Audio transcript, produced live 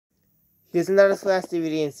Here's another Flash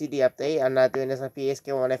DVD and CD update. I'm not doing this on PSK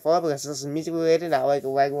 194 because this is music related, not like a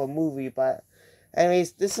regular movie. But,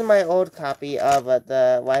 anyways, this is my old copy of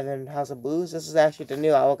the Wyvern House of Blues. This is actually the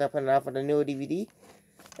new. I woke up putting it out for the newer DVD,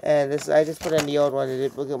 and this I just put in the old one.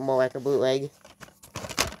 It looked more like a bootleg.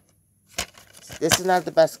 This is not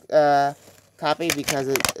the best copy because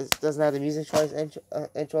it doesn't have the music choice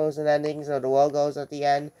intros and endings or the logos at the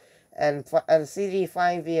end. And the CD,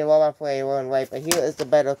 Flying V, and Robot Play were in white, but here is the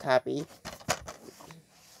better copy.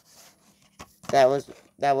 I ripped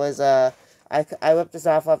this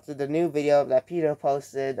off after the new video that Peter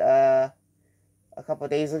posted a couple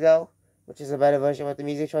days ago, which is a better version with the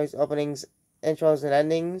music choice openings, intros, and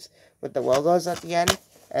endings with the logos at the end.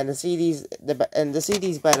 And the CD's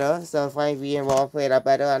better, so Flying V and Robot Play are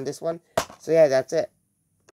better on this one. So yeah, that's it.